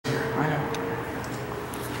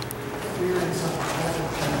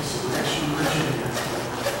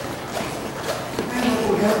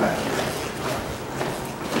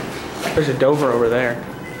There's a Dover over there.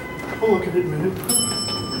 Oh, look at it in a minute.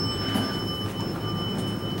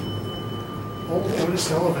 Old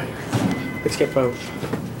Otis elevator. Let's get both.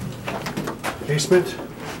 Basement.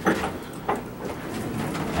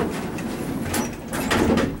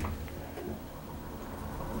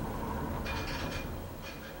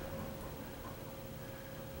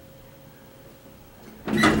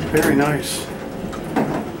 Very nice.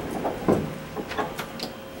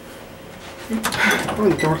 Oh,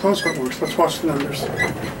 the door closed got worse. Let's watch the numbers.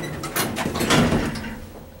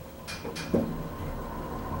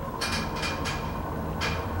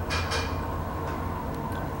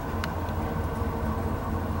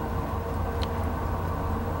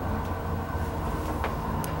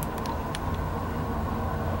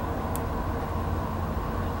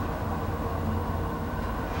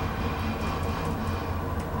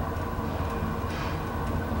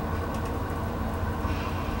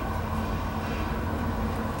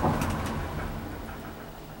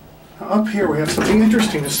 Up here we have something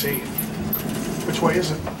interesting to see. Which way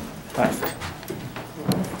is it? Left.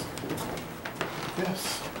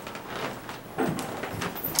 Yes.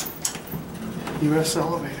 US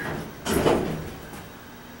elevator.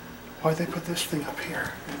 Why'd they put this thing up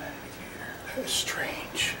here? That is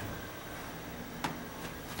strange.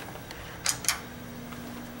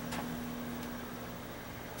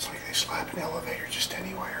 It's like they slap an elevator just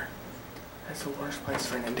anywhere. That's the worst place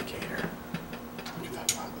for an indicator. Look at that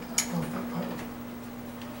button. I love that button.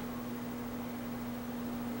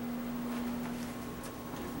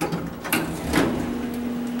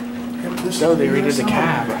 Yeah, but this No, is they the redid US the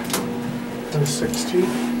cab. There's 60.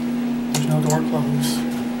 There's no door closed.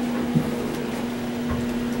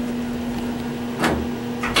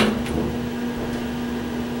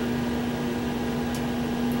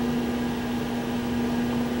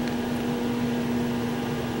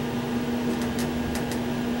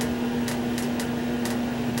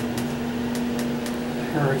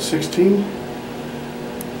 We're at 16.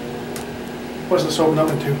 What's this open up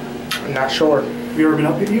into? I'm not sure. Have you ever been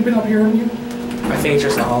up here? You've been up here, haven't you? I think it's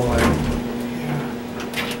just a hallway. Yeah.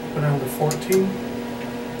 Go down to 14.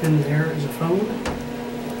 In there is a phone.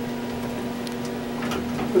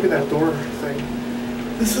 Look at that door thing.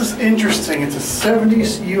 This is interesting. It's a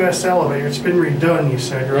 70s US elevator. It's been redone, you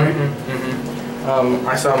said, right?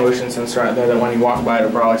 I saw a motion sensor out there that when you walk by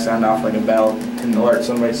it'll probably sound off like a bell and alert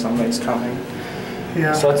somebody's coming.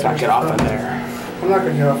 Yeah. So let's not get off in there. I'm not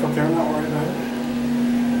going to get off up there. I'm not worried about it.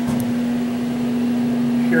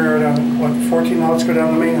 Here at, what, 14? Now let's go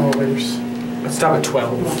down the main elevators. Let's stop at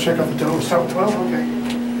 12. We'll check out the Dover. Stop at 12? Okay.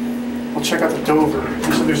 We'll check out the Dover.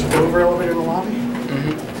 You said there's a Dover elevator in the lobby?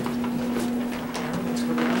 Let's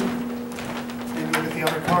go down. Maybe look at the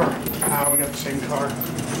other car. Ah, we got the same car.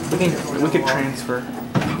 We could transfer.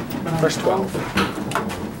 First 12.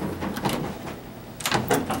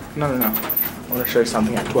 No. I want to show you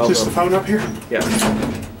something at 12. Is this the phone up here? Yes.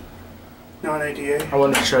 No, an ADA. I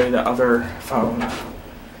wanted to show you the other phone.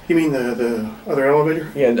 You mean the other elevator?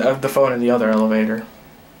 Yeah, the phone in the other elevator.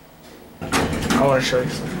 I want to show you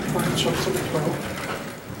something. Let's show us at 12.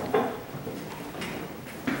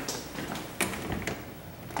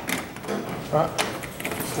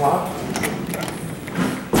 It's locked.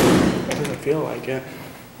 It doesn't feel like it.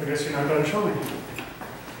 I guess you're not going to show me.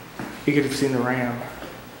 You could have seen the RAM.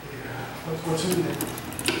 What's in there?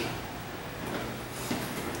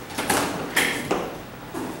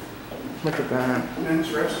 Look at that. Men's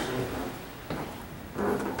restroom.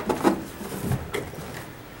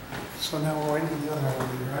 So now we're waiting for the other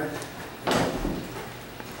elevator, right?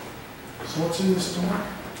 So what's in this door?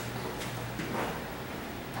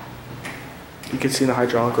 You can see the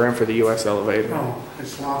hydraulic ram for the US elevator. Oh,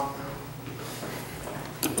 it's locked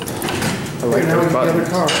I though. like Now we those got the other buttons.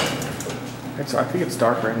 car. I think it's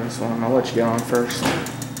darker in this one. I'll let you get on first.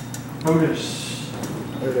 Otis.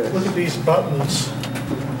 There it is. Look at these buttons.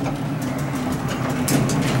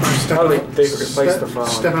 Oh, they replaced the phone.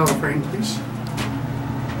 Step out of the frame, please.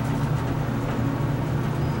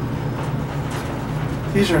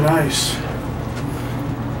 These are nice.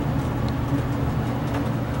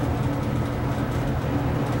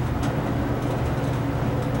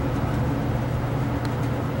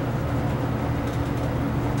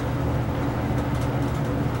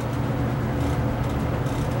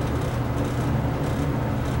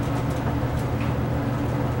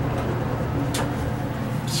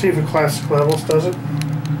 See if the classic levels does it. A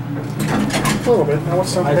little bit. Now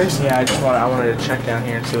what's down the basement? I wanted to check down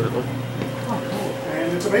here and see what it looked like. Oh, cool.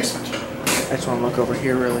 And it's a basement. I just want to look over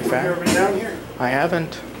here really Have you ever fast. been down here? I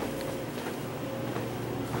haven't.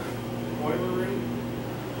 Boiler room.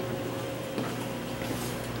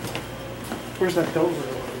 Where's that Dover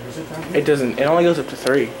over is it down here? It doesn't. It only goes up to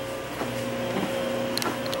 3.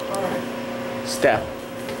 Alright. Step.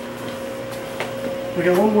 We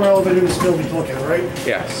got one more elevator in this building to look at, right?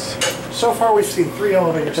 Yes. So far we've seen 3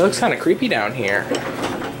 elevators. It looks kind of creepy down here.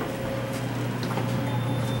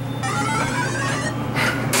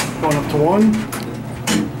 Going up to 1.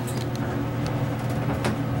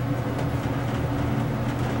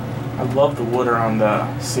 I love the wood around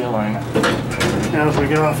the ceiling. Now as we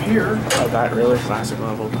get off here, Oh, that really classic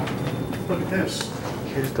level. look at this.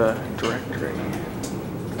 Here's the directory.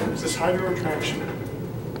 There's this hydro attraction.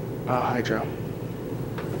 Oh, hydro.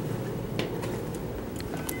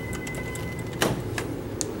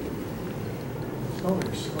 Oh,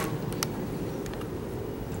 there's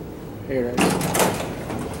Here it is.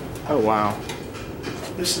 Oh, wow.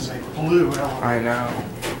 This is a blue elevator. I know.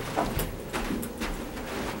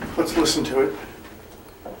 Let's listen to it.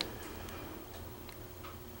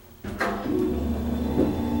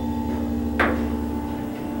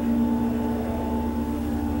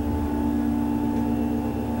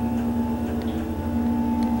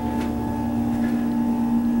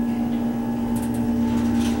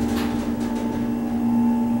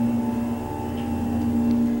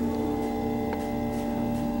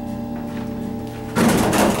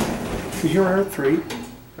 You hear her at 3.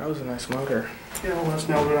 That was a nice motor. Yeah, well, let's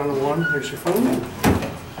now go down to 1. There's your phone.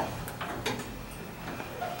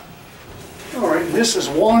 Alright, this is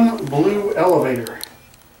one blue elevator.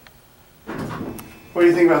 What do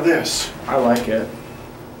you think about this? I like it.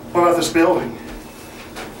 What about this building?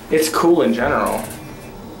 It's cool in general.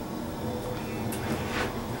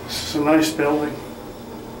 This is a nice building.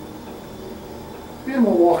 And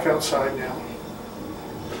we'll walk outside now.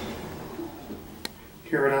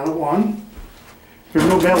 Here we're down at 1. There's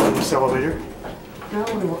no bell in this elevator. Now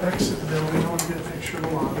we will exit the building. I want to get a picture of the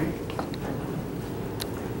lobby.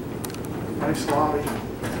 Nice lobby.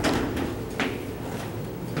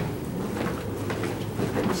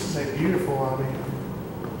 This is a beautiful lobby.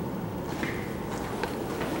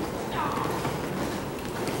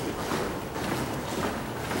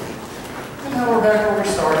 And now we're back where we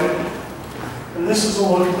started. And this is a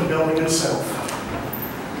look at the building itself.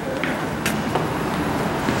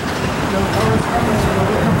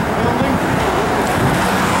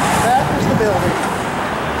 That is the building.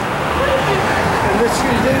 And this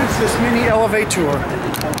is this mini elevator tour.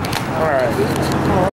 All right.